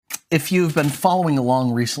if you've been following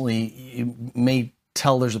along recently, you may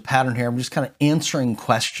tell there's a pattern here. I'm just kind of answering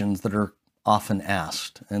questions that are often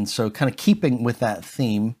asked. And so kind of keeping with that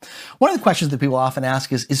theme, one of the questions that people often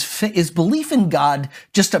ask is belief in God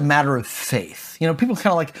just a matter of faith? You know, people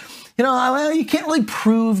kind of like, well, you can't really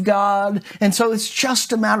prove God. And so it's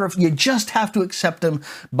just a matter of, you just have to accept him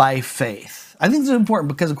by faith. I think this is important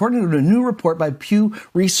because according to a new report by Pew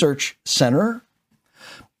Research Center,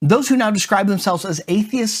 those who now describe themselves as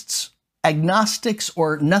atheists, agnostics,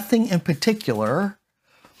 or nothing in particular,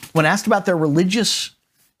 when asked about their religious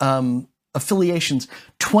affiliations,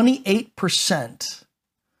 28%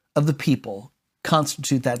 of the people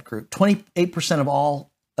constitute that group, 28% of all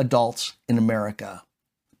adults in America.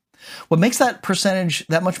 What makes that percentage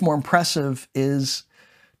that much more impressive is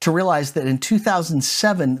to realize that in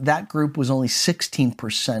 2007, that group was only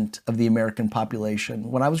 16% of the American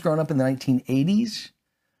population. When I was growing up in the 1980s,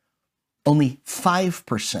 only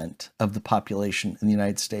 5% of the population in the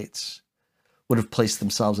United States would have placed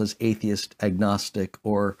themselves as atheist, agnostic,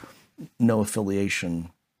 or no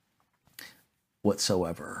affiliation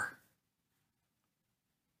whatsoever.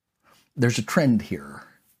 There's a trend here,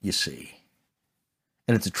 you see.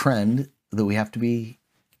 And it's a trend that we have to be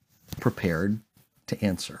prepared to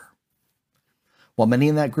answer. While many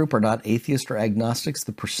in that group are not atheists or agnostics,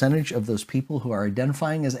 the percentage of those people who are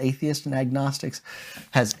identifying as atheists and agnostics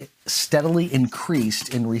has steadily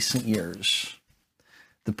increased in recent years.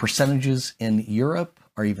 The percentages in Europe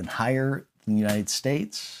are even higher than the United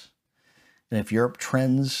States. And if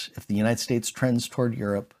the United States trends toward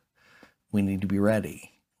Europe, we need to be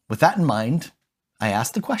ready. With that in mind, I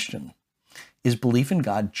ask the question, is belief in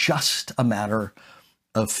God just a matter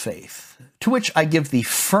of faith? To which I give the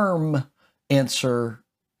firm answer,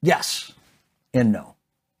 yes and no.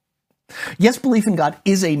 Yes, belief in God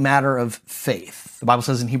is a matter of faith. The Bible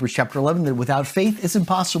says in Hebrews chapter 11 that without faith, it's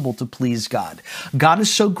impossible to please God. God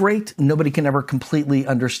is so great, nobody can ever completely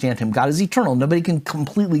understand him. God is eternal. Nobody can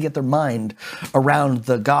completely get their mind around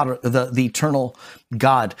the eternal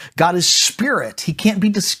God. God is spirit. He can't be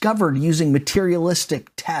discovered using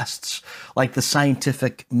materialistic tests like the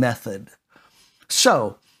scientific method.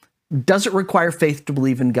 So, does it require faith to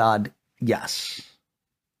believe in God? Yes.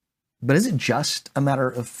 But is it just a matter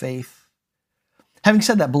of faith? Having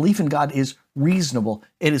said that, belief in God is reasonable.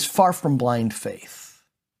 It is far from blind faith.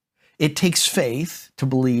 It takes faith to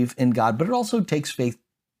believe in God, but it also takes faith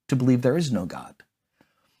to believe there is no God.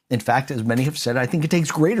 In fact, as many have said, I think it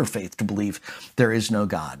takes greater faith to believe there is no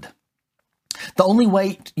God. The only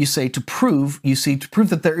way, to prove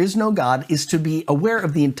that there is no God is to be aware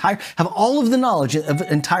of have all of the knowledge of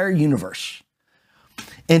the entire universe.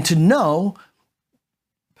 And to know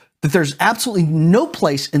that there's absolutely no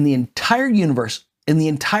place in the entire universe, in the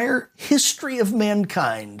entire history of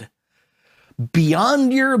mankind,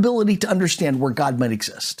 beyond your ability to understand where God might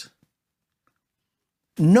exist.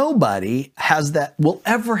 Nobody will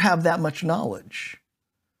ever have that much knowledge.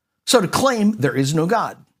 So to claim there is no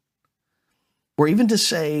God, or even to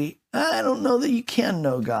say, I don't know that you can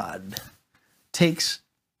know God, takes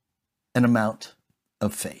an amount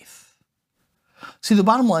of faith. See, the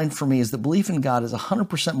bottom line for me is that belief in God is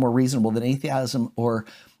 100% more reasonable than atheism or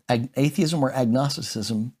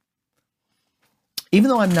agnosticism. Even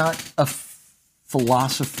though I'm not a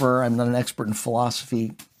philosopher, I'm not an expert in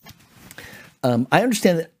philosophy, I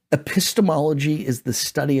understand that epistemology is the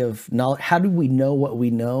study of knowledge. How do we know what we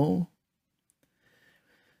know?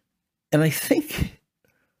 And I think,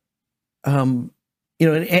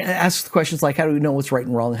 it asks questions like, how do we know what's right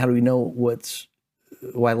and wrong? How do we know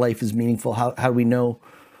why life is meaningful? How do we know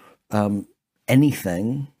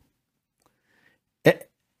anything?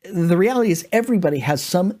 The reality is everybody has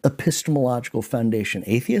some epistemological foundation.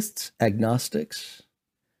 Atheists, agnostics.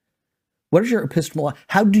 What is your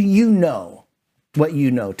how do you know what you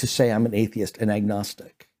know to say I'm an atheist and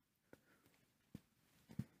agnostic?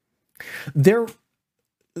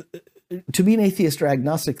 To be an atheist or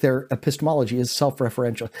agnostic, their epistemology is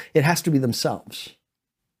self-referential. It has to be themselves.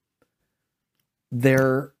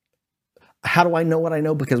 How do I know what I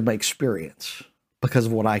know? Because of my experience, because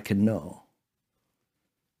of what I can know.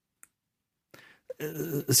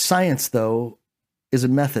 Science, though, is a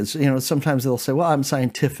method. So, sometimes they'll say, well, I'm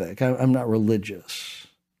scientific. I'm not religious.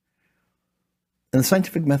 And the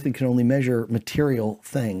scientific method can only measure material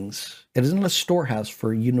things. It isn't a storehouse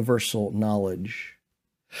for universal knowledge.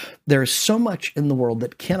 There is so much in the world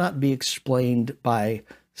that cannot be explained by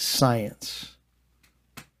science.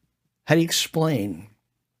 How do you explain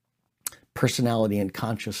personality and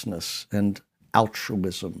consciousness and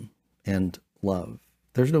altruism and love?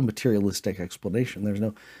 There's no materialistic explanation. There's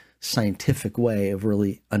no scientific way of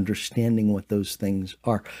really understanding what those things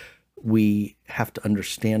are. we have to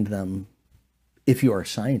understand them. If you are a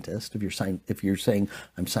scientist, if you're saying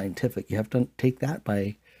I'm scientific, you have to take that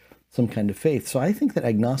by some kind of faith. So I think that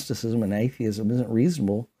agnosticism and atheism isn't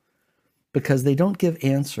reasonable because they don't give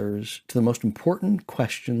answers to the most important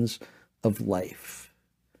questions of life.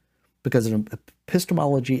 Because an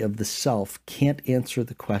epistemology of the self can't answer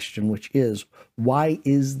the question, which is, why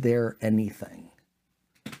is there anything?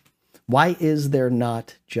 Why is there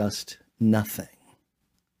not just nothing?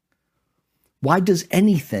 Why does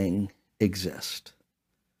anything exist?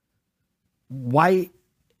 Why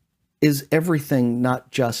is everything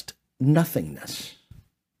not just nothingness?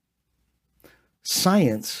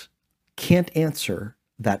 Science can't answer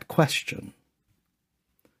that question.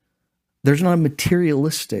 There's not a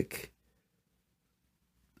materialistic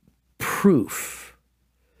proof,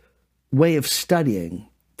 way of studying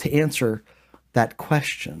to answer that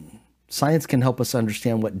question. Science can help us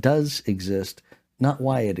understand what does exist, not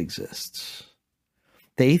why it exists.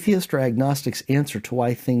 The atheist or agnostic's answer to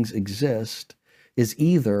why things exist is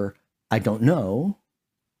either, I don't know,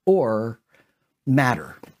 or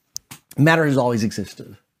matter. Matter has always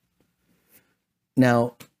existed.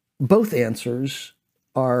 Now, both answers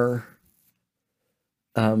are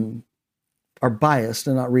biased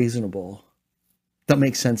and not reasonable. That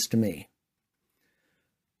makes sense to me.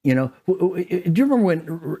 You know, do you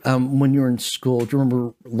remember when you were in school, do you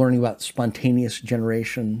remember learning about spontaneous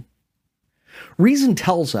generation? Reason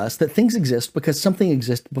tells us that things exist because something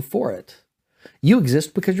existed before it. You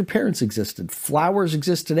exist because your parents existed. Flowers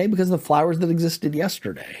exist today because of the flowers that existed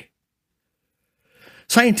yesterday.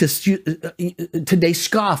 Scientists today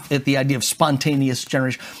scoff at the idea of spontaneous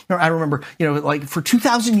generation. I remember, like for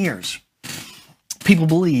 2,000 years, people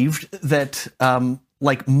believed that,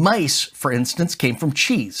 like mice, for instance, came from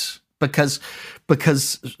cheese because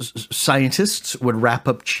scientists would wrap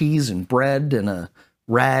up cheese and bread in a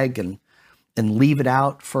rag and leave it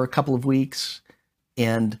out for a couple of weeks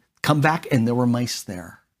and come back and there were mice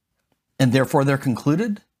there. And therefore they're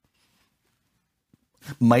concluded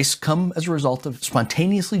mice come as a result of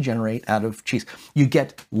spontaneously generate out of cheese. You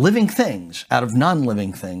get living things out of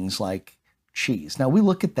non-living things like cheese. Now we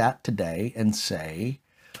look at that today and say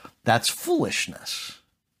that's foolishness.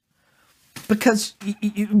 Because,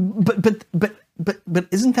 but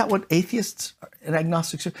isn't that what atheists and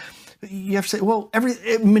agnostics are? You have to say, well,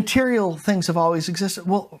 material things have always existed.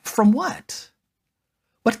 Well, from what?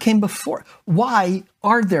 What came before? Why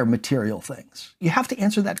are there material things? You have to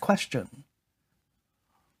answer that question.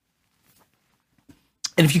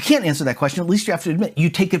 And if you can't answer that question, at least you have to admit you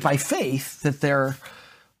take it by faith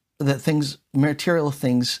that material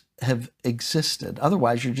things have existed.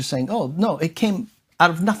 Otherwise, you're just saying, oh no, it came out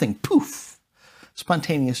of nothing. Poof,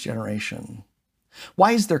 spontaneous generation.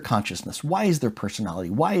 Why is there consciousness? Why is there personality?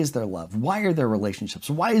 Why is there love? Why are there relationships?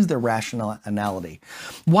 Why is there rationality?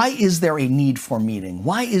 Why is there a need for meaning?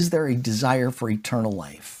 Why is there a desire for eternal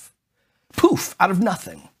life? Poof, out of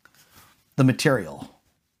nothing, the material.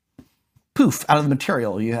 Poof, out of the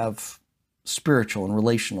material, you have spiritual and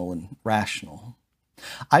relational and rational.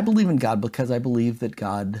 I believe in God because I believe that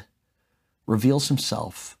God reveals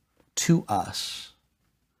himself to us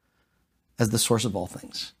as the source of all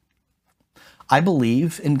things. I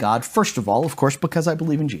believe in God, first of all, of course, because I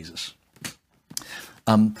believe in Jesus.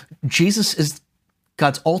 Jesus is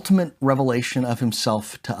God's ultimate revelation of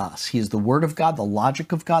himself to us. He is the word of God, the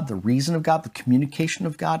logic of God, the reason of God, the communication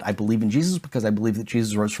of God. I believe in Jesus because I believe that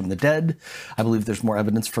Jesus rose from the dead. I believe there's more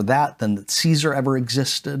evidence for that than that Caesar ever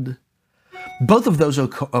existed. Both of those,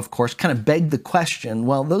 of course, kind of beg the question,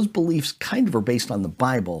 well, those beliefs kind of are based on the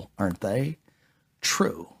Bible, aren't they?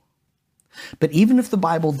 True. But even if the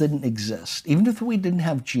Bible didn't exist, even if we didn't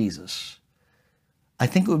have Jesus, I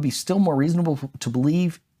think it would be still more reasonable to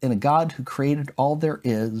believe in a God who created all there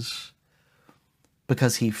is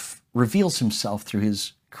because he reveals himself through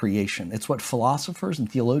his creation. It's what philosophers and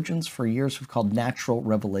theologians for years have called natural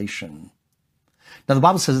revelation. Now, the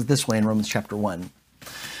Bible says it this way in Romans chapter 1.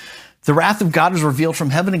 The wrath of God is revealed from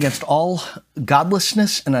heaven against all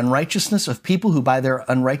godlessness and unrighteousness of people who by their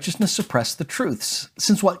unrighteousness suppress the truths,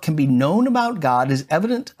 since what can be known about God is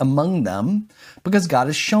evident among them because God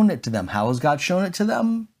has shown it to them. How has God shown it to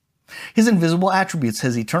them? His invisible attributes,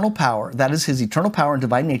 his eternal power, that is his eternal power and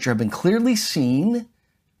divine nature, have been clearly seen.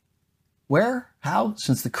 Where? How?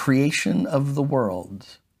 Since the creation of the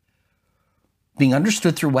world. Being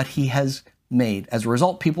understood through what he has made. As a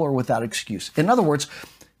result, people are without excuse. In other words,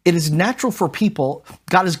 it is natural for people.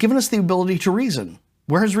 God has given us the ability to reason.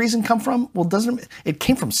 Where has reason come from? Well, it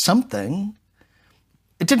came from something.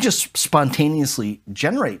 It didn't just spontaneously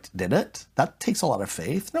generate, did it? That takes a lot of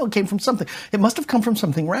faith. No, it came from something. It must have come from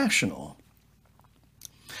something rational.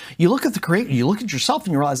 You look at the creator, you look at yourself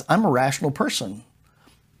and you realize, I'm a rational person.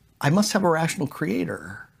 I must have a rational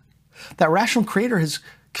creator. That rational creator has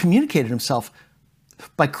communicated himself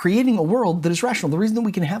by creating a world that is rational. The reason that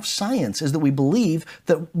we can have science is that we believe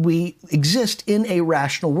that we exist in a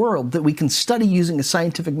rational world, that we can study using a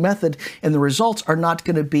scientific method, and the results are not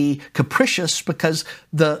going to be capricious because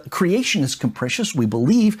the creation is capricious. We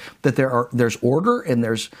believe that there's order and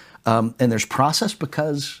there's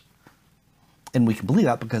process and we can believe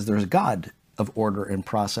that because there's a God of order and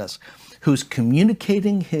process who's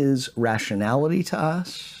communicating his rationality to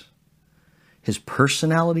us, his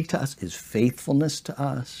personality to us, his faithfulness to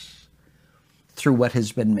us through what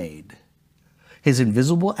has been made. His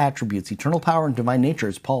invisible attributes, eternal power and divine nature,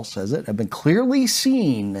 as Paul says it, have been clearly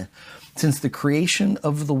seen since the creation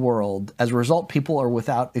of the world. As a result, people are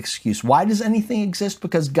without excuse. Why does anything exist?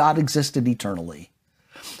 Because God existed eternally.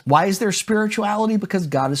 Why is there spirituality? Because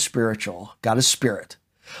God is spiritual. God is spirit.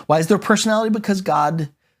 Why is there personality? Because God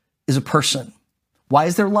is a person. Why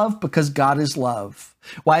is there love? Because God is love.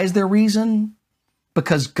 Why is there reason?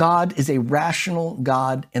 Because God is a rational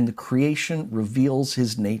God and the creation reveals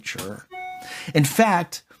his nature. In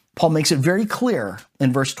fact, Paul makes it very clear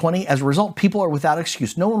in verse 20, as a result, people are without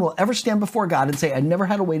excuse. No one will ever stand before God and say, I never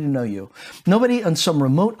had a way to know you. Nobody on some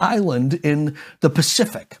remote island in the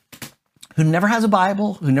Pacific who never has a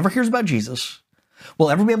Bible, who never hears about Jesus, will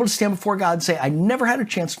ever be able to stand before God and say, I never had a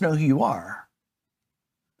chance to know who you are.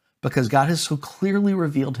 Because God has so clearly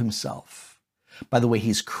revealed himself by the way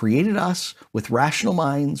he's created us with rational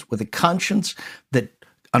minds, with a conscience that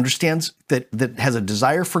understands, that has a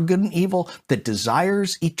desire for good and evil, that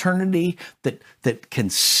desires eternity, that can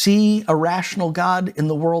see a rational God in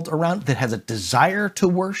the world around, that has a desire to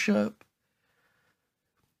worship.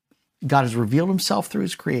 God has revealed himself through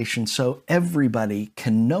his creation so everybody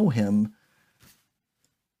can know him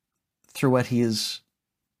through what he has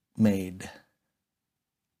made.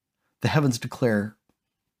 The heavens declare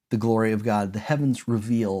the glory of God. The heavens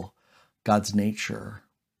reveal God's nature.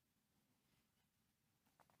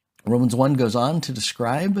 Romans 1 goes on to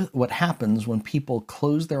describe what happens when people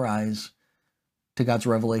close their eyes to God's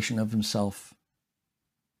revelation of himself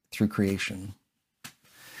through creation.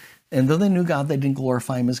 And though they knew God, they didn't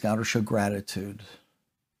glorify him as God or show gratitude.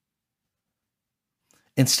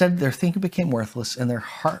 Instead, their thinking became worthless and their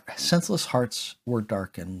senseless hearts were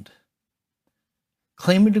darkened.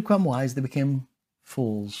 Claiming to become wise, they became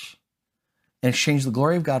fools and exchanged the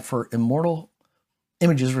glory of God for immortal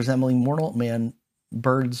images resembling mortal man,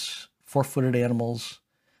 birds, four-footed animals,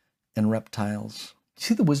 and reptiles.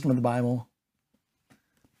 See the wisdom of the Bible?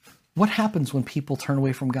 What happens when people turn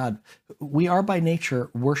away from God? We are by nature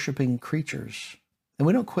worshiping creatures, and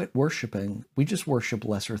we don't quit worshiping. We just worship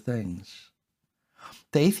lesser things.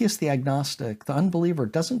 The atheist, the agnostic, the unbeliever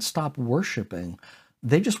doesn't stop worshiping.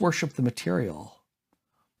 They just worship the material.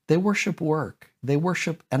 They worship work. They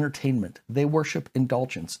worship entertainment. They worship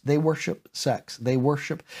indulgence. They worship sex. They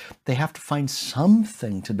have to find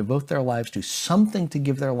something to devote their lives to, something to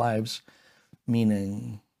give their lives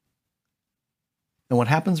meaning. And what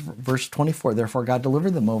happens, verse 24, therefore God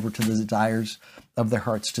delivered them over to the desires of their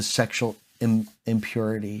hearts, to sexual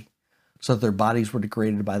impurity, so that their bodies were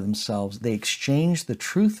degraded by themselves. They exchanged the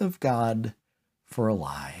truth of God for a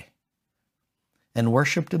lie and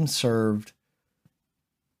worshiped and served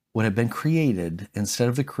what had been created instead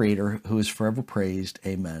of the Creator, who is forever praised.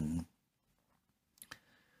 Amen.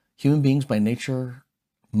 Human beings by nature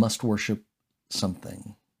must worship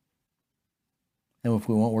something. And if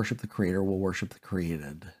we won't worship the Creator, we'll worship the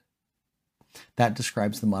created. That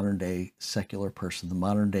describes the modern day secular person, the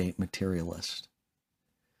modern day materialist.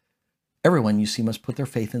 Everyone, you see, must put their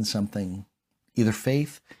faith in something, either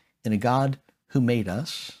faith in a God who made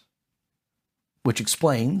us, which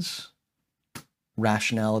explains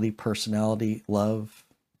rationality, personality, love,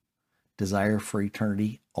 desire for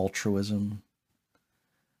eternity, altruism,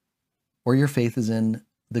 or your faith is in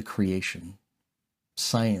the creation,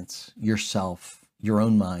 science, yourself, your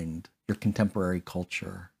own mind, your contemporary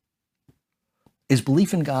culture. Is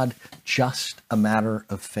belief in God just a matter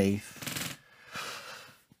of faith?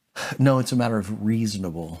 No, it's a matter of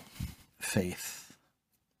reasonable faith.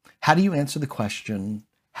 How do you answer the question,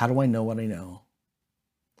 how do I know what I know?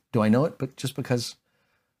 Do I know it just because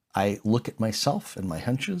I look at myself and my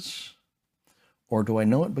hunches? Or do I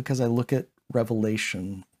know it because I look at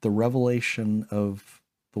revelation, the revelation of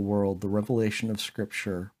the world, the revelation of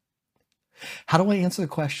Scripture? How do I answer the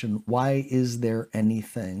question, why is there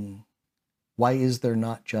anything? Why is there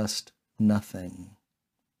not just nothing?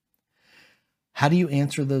 How do you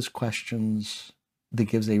answer those questions that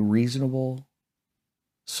gives a reasonable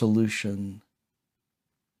solution,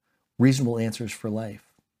 reasonable answers for life?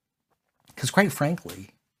 Because quite frankly,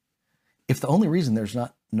 if the only reason there's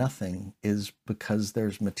not nothing is because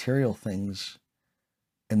there's material things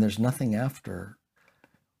and there's nothing after,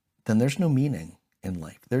 then there's no meaning in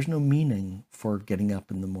life. There's no meaning for getting up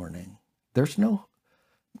in the morning. There's no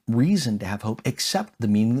reason to have hope except the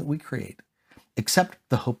meaning that we create, except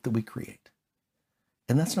the hope that we create.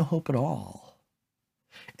 And that's no hope at all.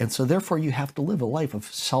 And so therefore you have to live a life of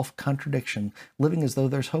self-contradiction, living as though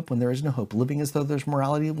there's hope when there is no hope, living as though there's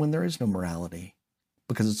morality when there is no morality,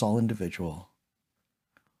 because it's all individual.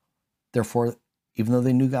 Therefore, even though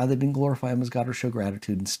they knew God, they didn't glorify him as God or show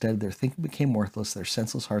gratitude. Instead, their thinking became worthless, their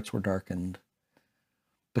senseless hearts were darkened.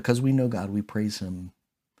 Because we know God, we praise him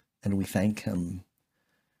and we thank him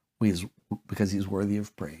because he's worthy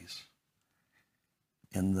of praise.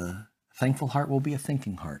 And the thankful heart will be a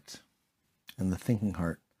thinking heart. And the thinking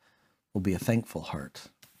heart will be a thankful heart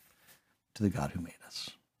to the God who made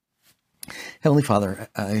us. Heavenly Father,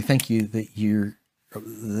 I thank you that you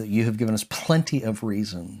have given us plenty of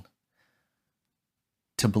reason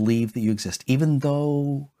to believe that you exist, even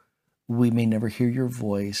though we may never hear your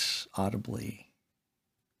voice audibly,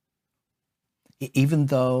 even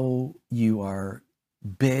though you are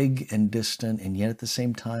big and distant, and yet at the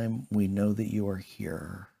same time, we know that you are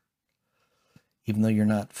here. Even though you're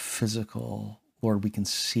not physical, Lord, we can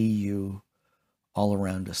see you all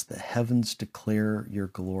around us. The heavens declare your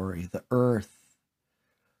glory. The earth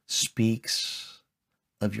speaks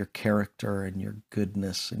of your character and your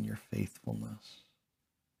goodness and your faithfulness.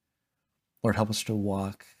 Lord, help us to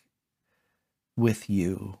walk with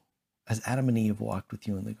you as Adam and Eve walked with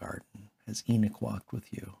you in the garden, as Enoch walked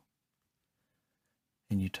with you,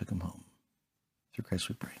 and you took him home. Through Christ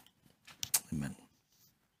we pray. Amen.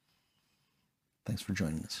 Thanks for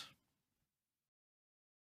joining us.